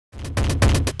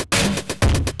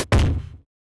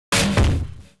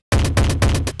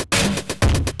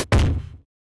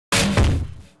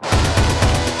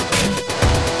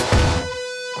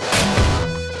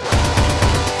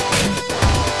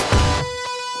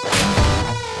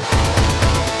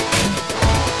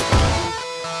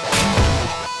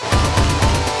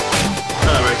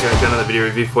video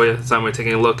review for you. This time we're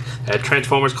taking a look at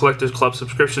Transformers Collectors Club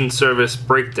subscription service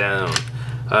breakdown.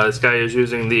 This guy is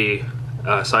using the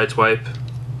Sideswipe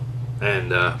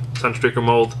and Sunstreaker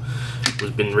mold.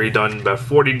 It's been redone about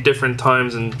 40 different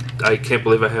times, and I can't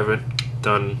believe I haven't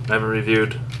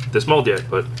reviewed this mold yet.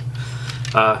 But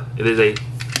it is a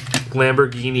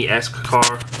Lamborghini-esque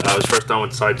car. It was first done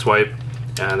with Sideswipe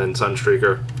and then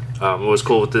Sunstreaker. What was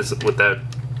cool with that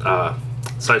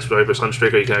Sideswipe or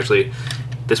Sunstreaker, you can actually,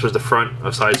 this was the front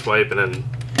of Sideswipe, and then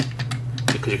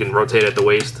because you can rotate at the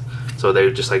waist, so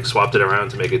they just like swapped it around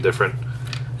to make it different.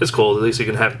 It's cool. At least you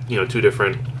can have, you know, two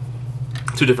different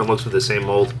looks with the same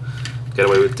mold. Get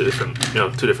away with two different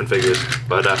figures.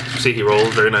 But see, he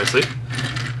rolls very nicely.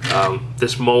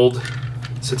 This mold,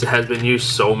 since it has been used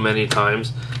so many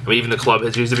times, I mean, even the club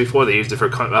has used it before. They used it for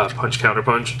punch counter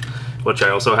punch, which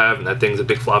I also have, and that thing's a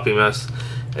big floppy mess.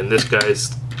 And this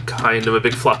guy's kind of a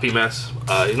big floppy mess.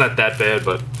 He's not that bad,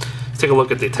 but let's take a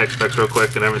look at the tech specs real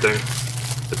quick and everything.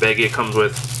 The baggie it comes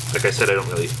with, like I said, I don't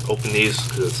really open these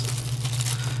because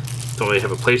I don't really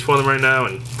have a place for them right now,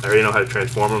 and I already know how to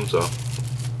transform them. So,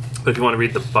 but if you want to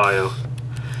read the bio,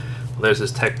 well, there's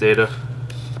his tech data.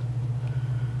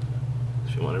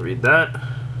 If you want to read that,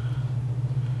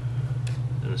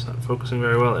 and it's not focusing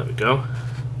very well. There we go.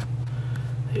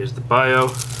 Here's the bio.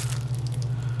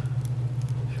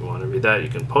 If you want to read that, you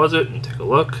can pause it and take a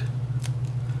look.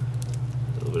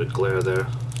 A little bit of glare there.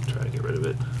 Try to get rid of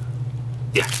it.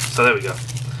 Yeah, so there we go.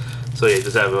 So yeah,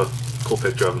 just have a cool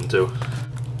picture of him too.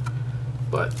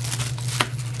 But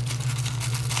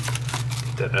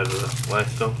get that out of the way.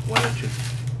 So why don't you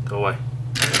go away?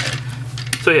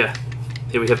 So yeah,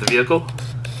 here we have the vehicle.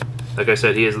 Like I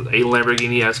said, he is a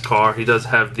Lamborghini-esque car. He does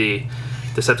have the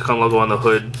Decepticon logo on the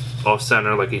hood, off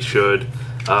center like he should.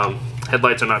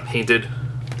 Headlights are not painted.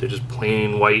 They're just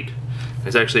plain white.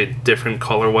 It's actually a different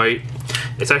color white.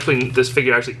 It's actually, this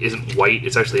figure actually isn't white.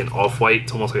 It's actually an off-white.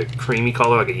 It's almost like a creamy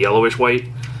color, like a yellowish white.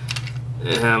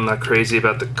 And I'm not crazy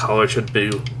about the color. It should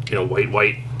be, you know,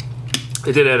 white.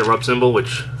 They did add a rub symbol,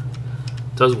 which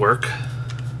does work.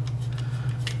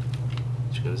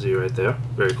 As you can see right there.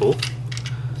 Very cool.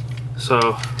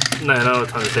 So, not a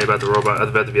ton to say about the robot,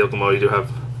 about the vehicle mode. You do have,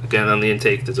 again, on the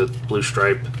intake, there's a blue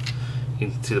stripe. You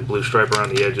can see the blue stripe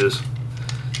around the edges.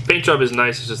 Paint job is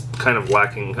nice, it's just kind of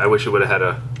lacking. I wish it would have had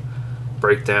a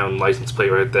breakdown license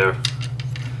plate right there.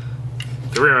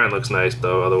 The rear end looks nice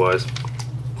though, otherwise.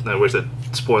 I wish that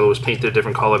spoiler was painted a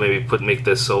different color, maybe make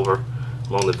this silver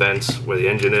along the vents where the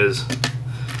engine is.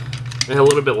 And a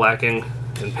little bit lacking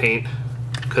in paint.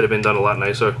 Could have been done a lot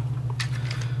nicer.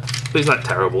 But he's not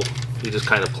terrible, he's just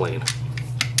kind of plain.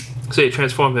 So you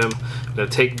transform him, I'm going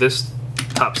to take this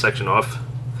top section off,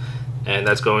 and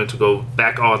that's going to go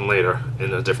back on later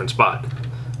in a different spot.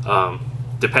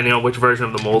 Depending on which version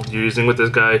of the mold you're using with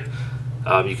this guy,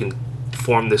 you can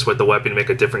form this with the weapon to make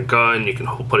a different gun. You can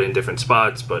put it in different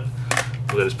spots, but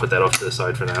we're going to just put that off to the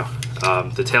side for now.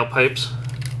 The tailpipes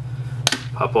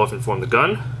pop off and form the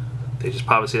gun. They just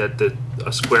pop, see that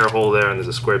a square hole there, and there's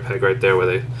a square peg right there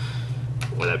where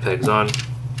that peg's on.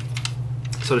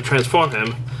 So to transform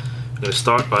him, I'm going to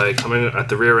start by coming at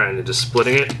the rear end and just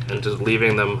splitting it and just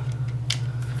leaving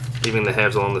the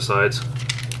halves along the sides.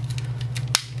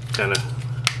 Kind of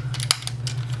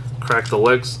crack the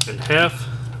legs in half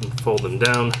and fold them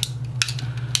down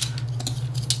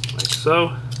like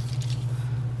so.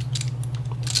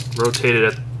 Rotate it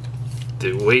at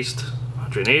the waist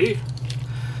 180.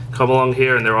 Come along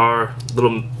here, and there are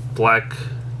little black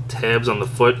tabs on the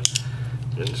foot,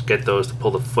 and just get those to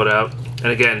pull the foot out. And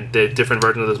again, the different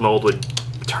version of this mold would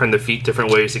turn the feet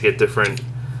different ways to get different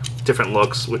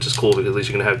looks, which is cool because at least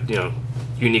you can have, you know,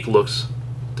 unique looks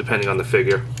depending on the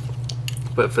figure.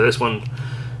 But for this one,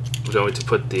 we're going to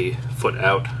put the foot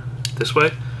out this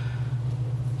way,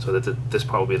 so that this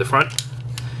part will be the front.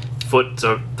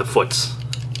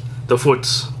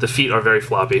 The feet are very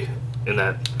floppy in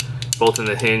that, both in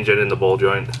the hinge and in the ball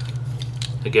joint.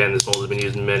 Again, this mold has been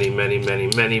used many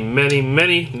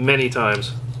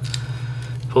times.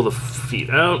 Pull the feet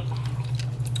out.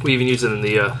 We even use it in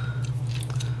the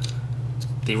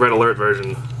Red Alert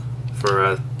version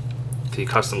for the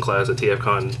custom class at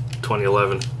TFCon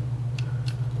 2011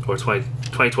 or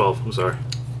 2012. I'm sorry.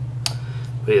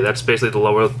 But yeah, that's basically the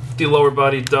lower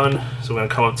body done. So we're going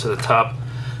to come up to the top,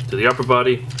 to the upper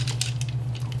body.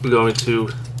 We're going to,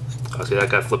 oh, see, that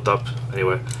got flipped up.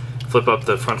 Anyway, flip up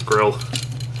the front grille,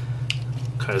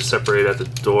 kind of separate at the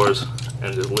doors,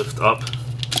 and just lift up.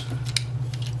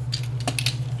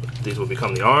 These will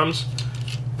become the arms.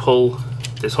 Pull,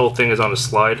 this whole thing is on a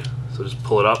slide, so just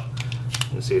pull it up. You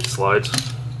can see it slides.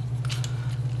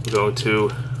 We're going to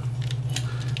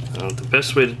The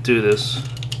best way to do this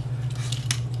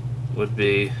would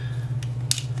be,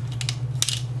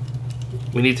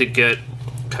 we need to get,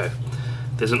 okay,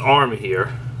 there's an arm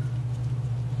here.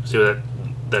 See where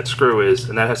that screw is,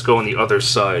 and that has to go on the other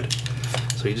side.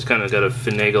 So you just kind of got to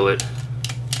finagle it.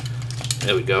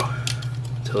 There we go,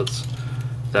 until it's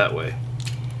that way.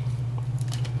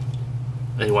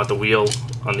 And you want the wheel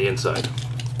on the inside.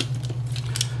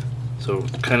 So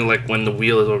kind of like when the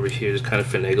wheel is over here, just kind of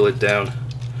finagle it down.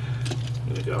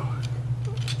 There we go.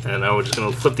 And now we're just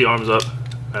going to flip the arms up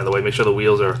out of the way, make sure the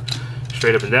wheels are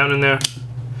straight up and down in there.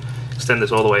 Extend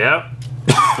this all the way out.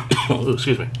 Ooh,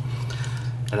 excuse me.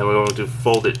 And then we're going to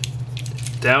fold it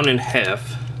down in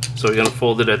half. So we're going to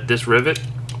fold it at this rivet.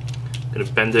 Going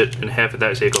to bend it in half of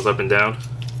that so it goes up and down.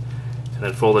 And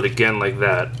then fold it again like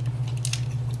that.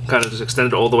 Kind of just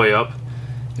extend it all the way up.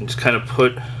 And just kind of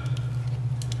put,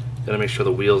 gotta make sure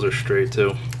the wheels are straight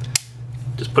too.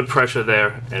 Just put pressure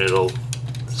there and it'll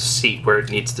seat where it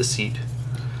needs to seat.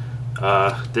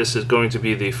 This is going to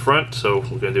be the front, so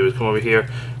what we're going to do is come over here,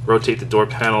 rotate the door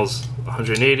panels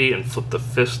 180 and flip the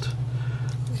fist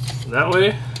that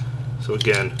way. So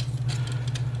again,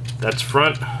 that's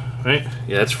front, right?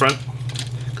 Yeah, that's front.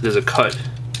 There's a cut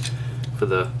for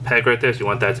the peg right there, so you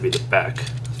want that to be the back.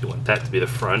 So you want that to be the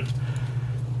front.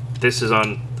 This is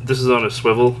on a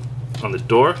swivel on the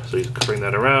door, so you just bring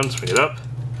that around, swing it up.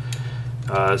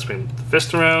 Swing the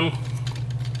fist around.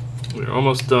 We're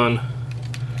almost done.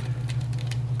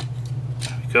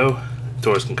 There we go.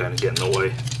 Doors can kind of get in the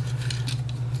way.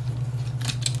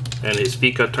 And his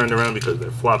feet got turned around because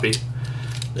they're floppy.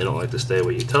 They don't like to stay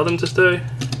where you tell them to stay.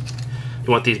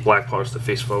 You want these black parts to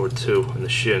face forward too, and the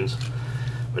shins.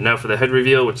 But now for the head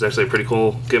reveal, which is actually a pretty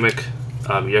cool gimmick,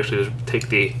 you actually just take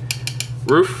the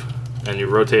roof and you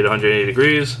rotate 180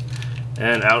 degrees,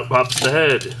 and out pops the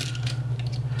head.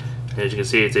 And as you can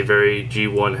see, it's a very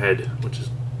G1 head, which is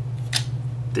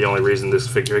the only reason this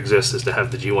figure exists, is to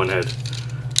have the G1 head.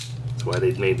 That's why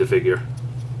they made the figure.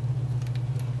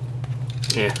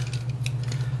 Yeah,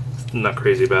 not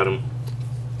crazy about him.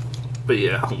 But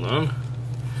yeah, hold on.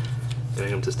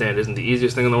 Getting him to stand isn't the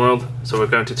easiest thing in the world. So we're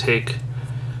going to take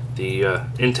the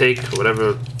intake,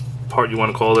 whatever part you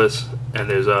want to call this, and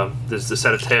there's a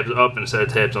set of tabs up and a set of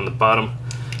tabs on the bottom.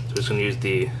 So we're just going to use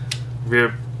the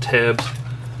rear tabs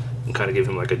and kind of give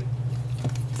him like a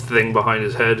thing behind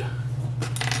his head.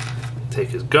 Take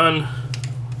his gun,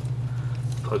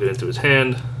 plug it into his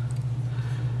hand,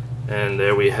 and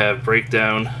there we have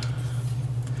Breakdown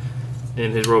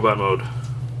in his robot mode.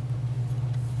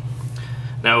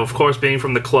 Now, of course, being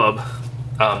from the club,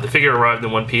 the figure arrived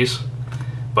in one piece,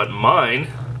 but mine,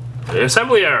 an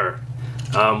assembly error.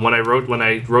 When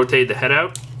I rotated the head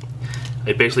out,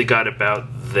 I basically got about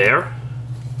there,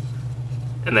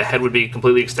 and the head would be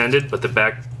completely extended, but the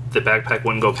backpack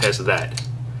wouldn't go past that.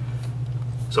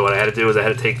 So what I had to do is I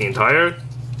had to take the entire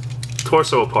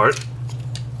torso apart,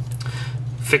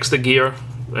 fix the gear,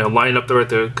 line up right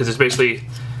there, because it's basically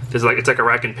it's like a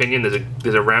rack and pinion.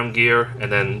 There's a round gear,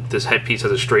 and then this headpiece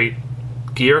has a straight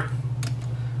gear,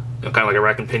 kind of like a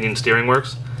rack and pinion steering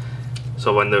works.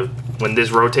 So when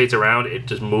this rotates around, it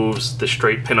just moves the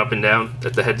straight pin up and down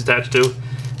that the head's attached to.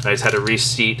 And I just had to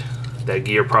reseat that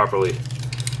gear properly.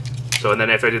 So and then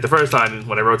after I did it the first time,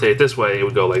 when I rotate it this way, it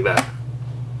would go like that.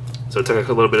 So it took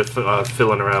a little bit of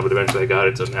fiddling around, but eventually I got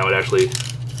it. So now it actually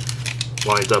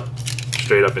lines up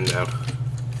straight up and down.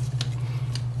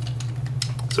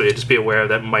 So yeah, just be aware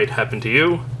that might happen to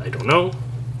you. I don't know.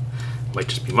 Might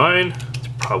just be mine. It's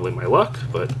probably my luck,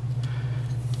 but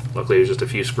luckily there's just a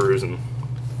few screws and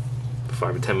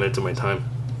 5 or 10 minutes of my time.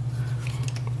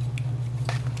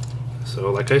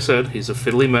 So like I said, he's a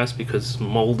fiddly mess because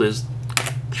mold is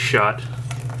shot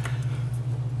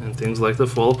and things like to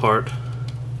fall apart.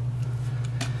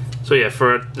 So yeah,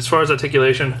 as far as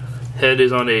articulation, head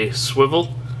is on a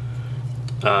swivel.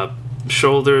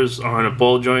 Shoulders are on a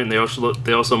ball joint, and they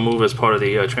also move as part of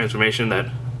the transformation. That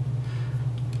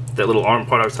little arm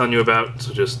part I was telling you about.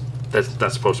 So just that's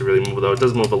not supposed to really move, though. It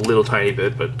does move a little tiny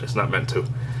bit, but it's not meant to.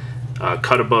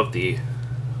 Cut above the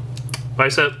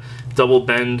bicep, double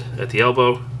bend at the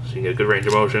elbow, so you can get a good range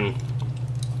of motion.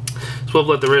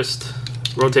 Swivel at the wrist,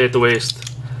 rotate at the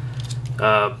waist.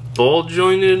 Ball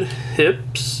jointed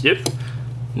hips. Yep.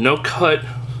 No cut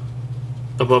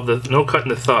above no cut in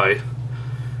the thigh.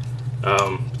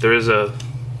 There is about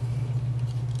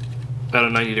a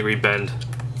 90-degree bend,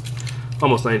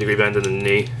 almost 90-degree bend in the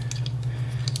knee.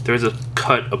 There is a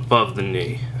cut above the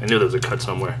knee. I knew there was a cut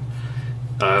somewhere.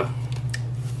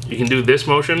 You can do this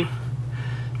motion,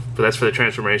 but that's for the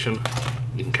transformation.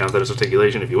 You can count that as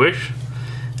articulation if you wish.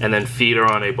 And then feet are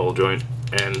on a ball joint,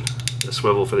 and a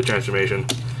swivel for the transformation.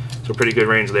 So pretty good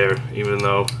range there, even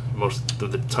though most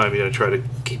of the time you're going to try to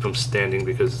keep them standing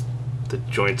because the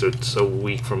joints are so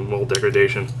weak from mold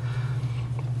degradation.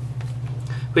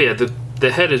 But yeah,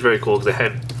 the head is very cool because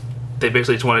they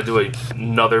basically just want to do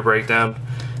another breakdown,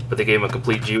 but they gave him a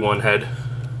complete G1 head,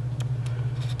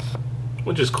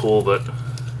 which is cool, but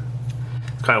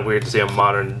it's kind of weird to see a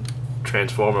modern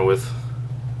Transformer with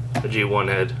a G1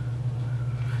 head.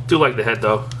 Do like the head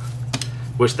though.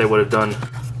 Wish they would have done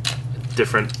a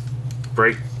different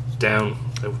breakdown.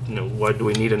 You know, why do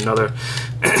we need another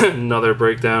another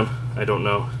breakdown? I don't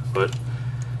know, but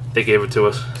they gave it to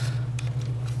us.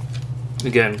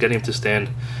 Again, getting him to stand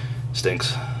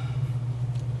stinks.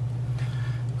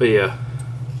 But yeah,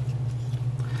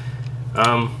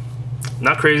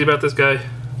 not crazy about this guy.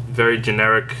 Very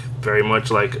generic, very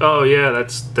much like, oh yeah,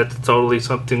 that's totally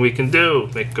something we can do.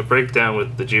 Make a breakdown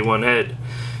with the G1 head.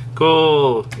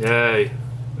 Cool, yay.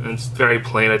 And it's very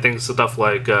plain. I think stuff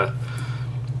like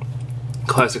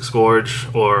Classic Scourge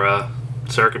or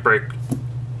Circuit. Why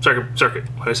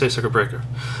did I say Circuit Breaker?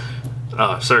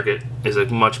 Circuit is a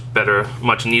much better,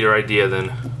 much neater idea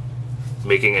than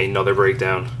making another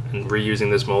breakdown and reusing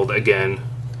this mold again.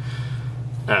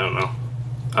 I don't know.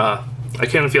 I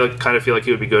kind of feel like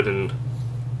he would be good in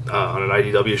on an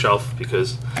IDW shelf,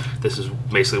 because this is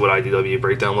basically what IDW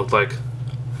breakdown looked like.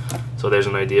 So there's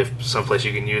an idea of someplace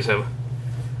you can use him,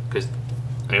 because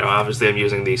obviously I'm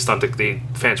using the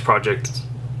Fans Project,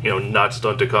 not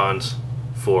Stunticons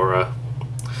for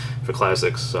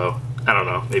classics. So I don't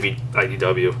know, maybe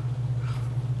IDW.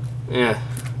 Yeah,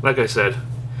 like I said,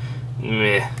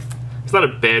 meh. It's not a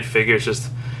bad figure. It's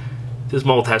just this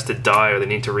mold has to die, or they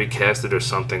need to recast it or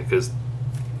something, because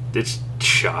it's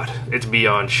shot. It's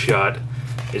beyond shot.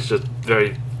 It's just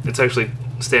it's actually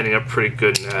standing up pretty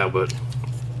good now, but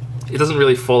it doesn't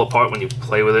really fall apart when you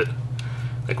play with it,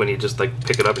 like when you just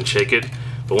pick it up and shake it.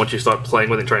 But once you start playing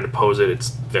with it and trying to pose it, it's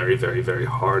very, very, very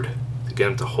hard to get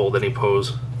him to hold any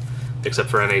pose, except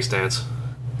for NA stance.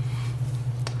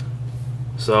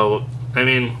 So, I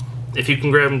mean, if you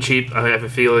can grab him cheap, I have a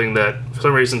feeling that for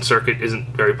some reason Circuit isn't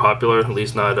very popular, at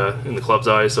least not in the club's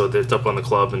eyes. So it's up on the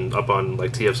club and up on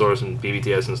TFSS and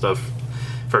BBTS and stuff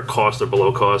for cost or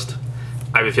below cost.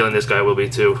 I have a feeling this guy will be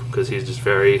too, because he's just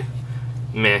very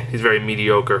meh. He's very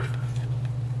mediocre.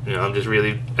 I'm just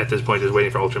really at this point just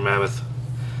waiting for Ultra Mammoth,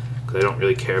 because I don't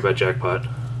really care about Jackpot.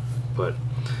 But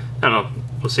I don't know.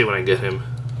 We'll see when I get him.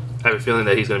 I have a feeling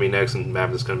that he's going to be next and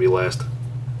Mammoth is going to be last.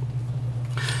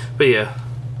 But yeah,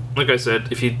 like I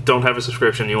said, if you don't have a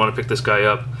subscription and you want to pick this guy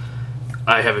up,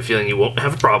 I have a feeling you won't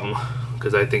have a problem,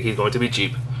 because I think he's going to be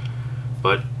cheap.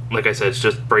 But like I said, it's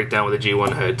just breakdown with a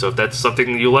G1 head. So if that's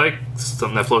something you like,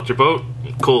 something that floats your boat,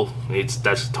 cool.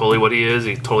 That's totally what he is.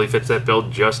 He totally fits that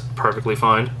build just perfectly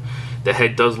fine. The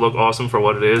head does look awesome for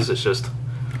what it is. It's just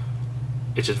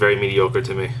very mediocre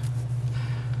to me.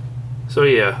 So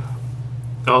yeah.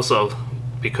 Also,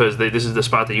 because this is the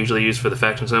spot they usually use for the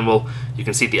faction symbol, you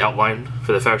can see the outline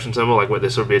for the faction symbol, like what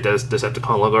this would be a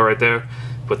Decepticon logo right there,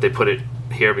 but they put it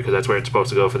here because that's where it's supposed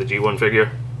to go for the G1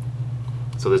 figure.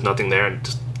 So there's nothing there, and it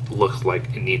just looks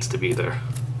like it needs to be there.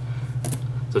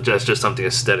 So that's just something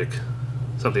aesthetic.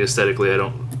 Something aesthetically I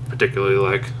don't particularly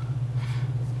like.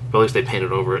 But at least they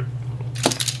painted over it.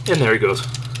 And there he goes.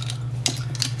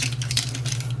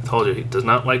 Told you, he does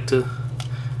not like to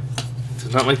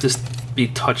be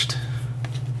touched.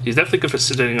 He's definitely good for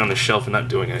sitting on the shelf and not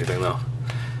doing anything though.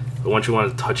 But once you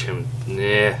want to touch him,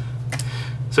 nah.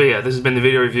 So yeah, this has been the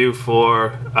video review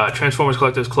for Transformers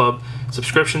Collectors Club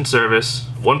subscription service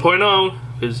 1.0.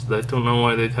 I don't know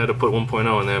why they had to put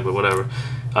 1.0 in there, but whatever.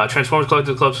 Transformers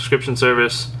Collectors Club subscription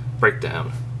service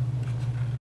breakdown.